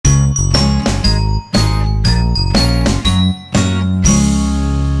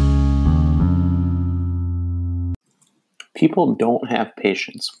People don't have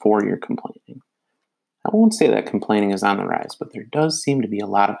patience for your complaining. I won't say that complaining is on the rise, but there does seem to be a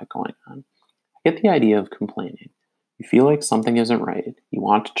lot of it going on. I get the idea of complaining. You feel like something isn't right. You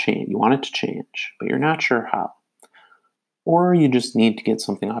want to change. You want it to change, but you're not sure how. Or you just need to get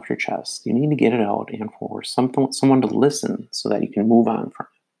something off your chest. You need to get it out and for someone to listen so that you can move on from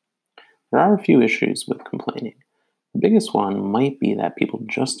it. There are a few issues with complaining. The biggest one might be that people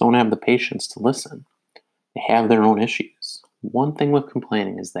just don't have the patience to listen. They have their own issues. One thing with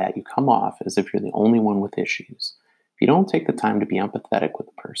complaining is that you come off as if you're the only one with issues. If you don't take the time to be empathetic with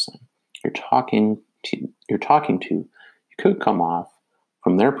the person you're talking to, you could come off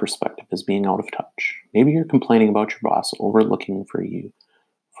from their perspective as being out of touch. Maybe you're complaining about your boss overlooking for you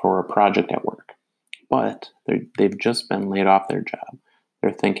for a project at work, but they've just been laid off their job.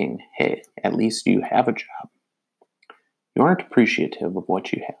 They're thinking, hey, at least you have a job. You aren't appreciative of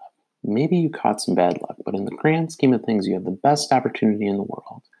what you have. Maybe you caught some bad luck, but in the grand scheme of things, you have the best opportunity in the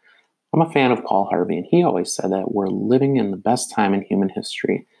world. I'm a fan of Paul Harvey, and he always said that we're living in the best time in human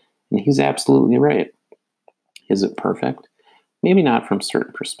history, and he's absolutely right. Is it perfect? Maybe not from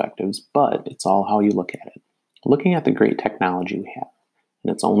certain perspectives, but it's all how you look at it. Looking at the great technology we have,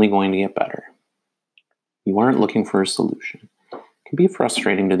 and it's only going to get better. You aren't looking for a solution. It can be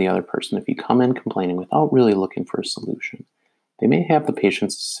frustrating to the other person if you come in complaining without really looking for a solution. They may have the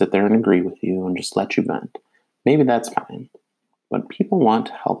patience to sit there and agree with you and just let you vent. Maybe that's fine. But people want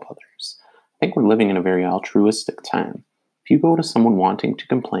to help others. I think we're living in a very altruistic time. If you go to someone wanting to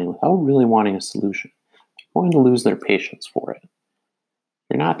complain without really wanting a solution, they're going to lose their patience for it.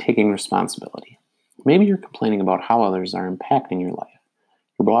 You're not taking responsibility. Maybe you're complaining about how others are impacting your life.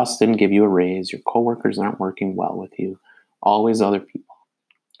 Your boss didn't give you a raise, your coworkers aren't working well with you, always other people.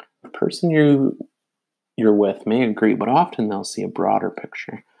 The person you're with may agree, but often they'll see a broader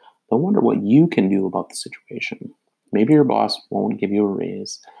picture. They'll wonder what you can do about the situation. Maybe your boss won't give you a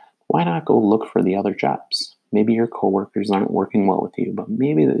raise. Why not go look for the other jobs? Maybe your coworkers aren't working well with you, but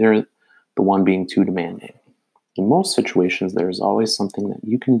maybe they're the one being too demanding. In most situations, there is always something that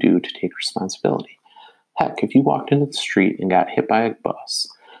you can do to take responsibility. Heck, if you walked into the street and got hit by a bus,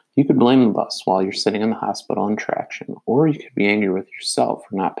 you could blame the bus while you're sitting in the hospital in traction, or you could be angry with yourself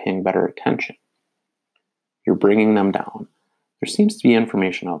for not paying better attention. You're bringing them down. There seems to be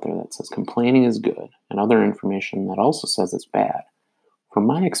information out there that says complaining is good, and other information that also says it's bad. From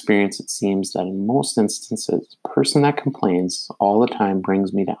my experience, it seems that in most instances, the person that complains all the time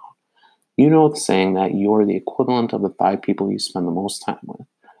brings me down. You know the saying that you're the equivalent of the 5 people you spend the most time with.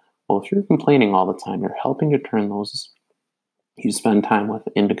 Well, if you're complaining all the time, you're helping to turn those you spend time with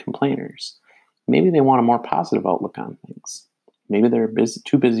into complainers. Maybe they want a more positive outlook on things. Maybe they're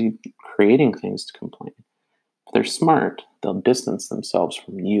too busy creating things to complain. If they're smart, they'll distance themselves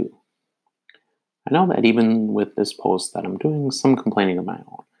from you. I know that even with this post that I'm doing some complaining of my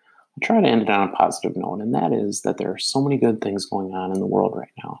own. I'll try to end it on a positive note, and that is that there are so many good things going on in the world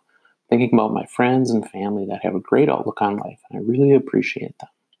right now. Thinking about my friends and family that have a great outlook on life, and I really appreciate them.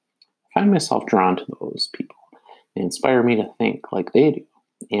 I find myself drawn to those people. They inspire me to think like they do,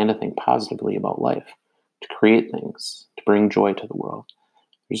 and to think positively about life, to create things, to bring joy to the world.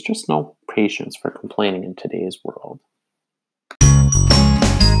 There's just no patience for complaining in today's world.